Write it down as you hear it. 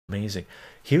amazing.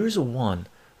 Here's one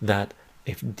that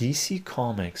if DC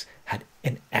Comics had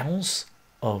an ounce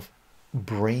of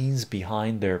brains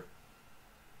behind their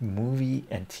movie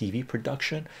and TV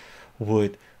production,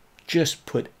 would just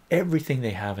put everything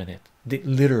they have in it. They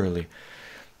literally,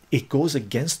 it goes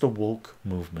against the woke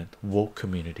movement, woke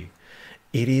community.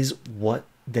 It is what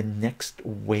the next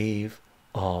wave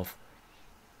of,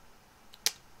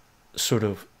 sort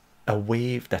of a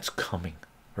wave that's coming,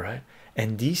 right?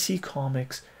 And DC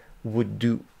Comics would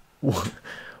do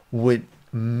would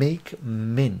make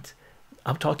mint.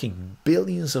 I'm talking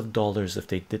billions of dollars if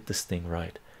they did this thing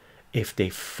right, if they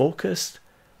focused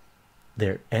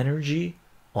their energy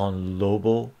on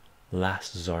Lobo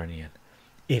last Czarnian.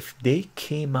 If they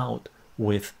came out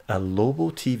with a Lobo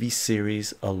TV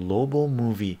series, a Lobo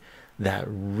movie that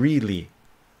really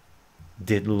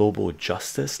did Lobo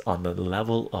justice on the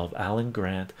level of Alan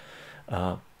Grant,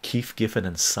 Keith Giffen,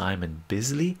 and Simon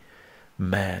Bisley,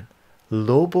 man,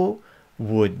 Lobo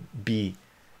would be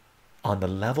on the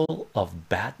level of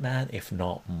Batman, if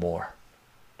not more.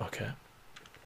 Okay,